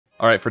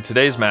All right, for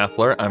today's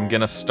Mathler, I'm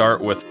gonna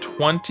start with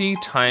 20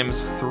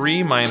 times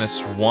 3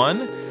 minus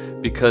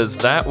 1 because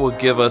that will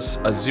give us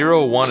a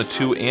 0, 1, a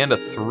 2, and a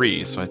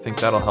 3. So I think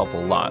that'll help a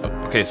lot.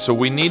 Okay, so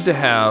we need to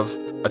have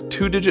a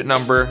 2-digit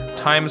number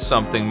times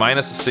something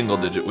minus a single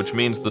digit, which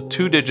means the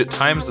 2-digit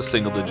times the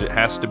single digit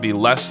has to be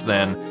less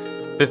than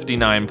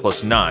 59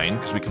 plus 9,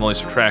 because we can only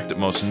subtract at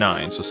most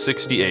 9, so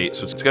 68.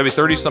 So it's gotta be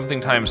 30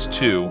 something times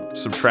 2,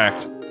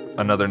 subtract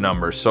another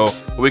number. So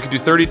we could do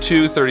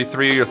 32,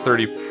 33, or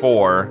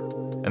 34,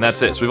 and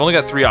that's it. So we've only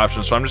got 3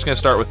 options, so I'm just gonna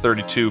start with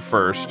 32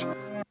 first.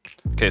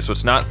 Okay, so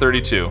it's not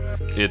 32.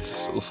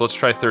 So let's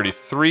try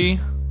 33.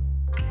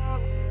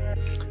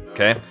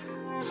 Okay,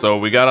 so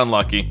we got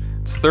unlucky.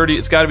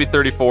 It's gotta be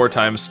 34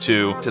 times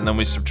 2, and then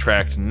we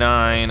subtract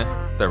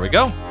 9. There we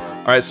go.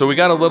 All right, so we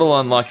got a little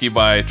unlucky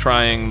by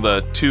trying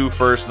the 2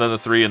 first, and then the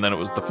 3, and then it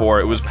was the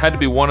 4. Had to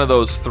be one of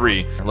those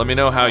 3. Let me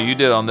know how you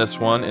did on this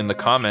one in the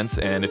comments,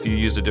 and if you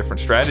used a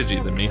different strategy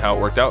than me, how it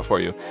worked out for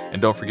you.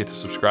 And don't forget to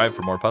subscribe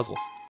for more puzzles.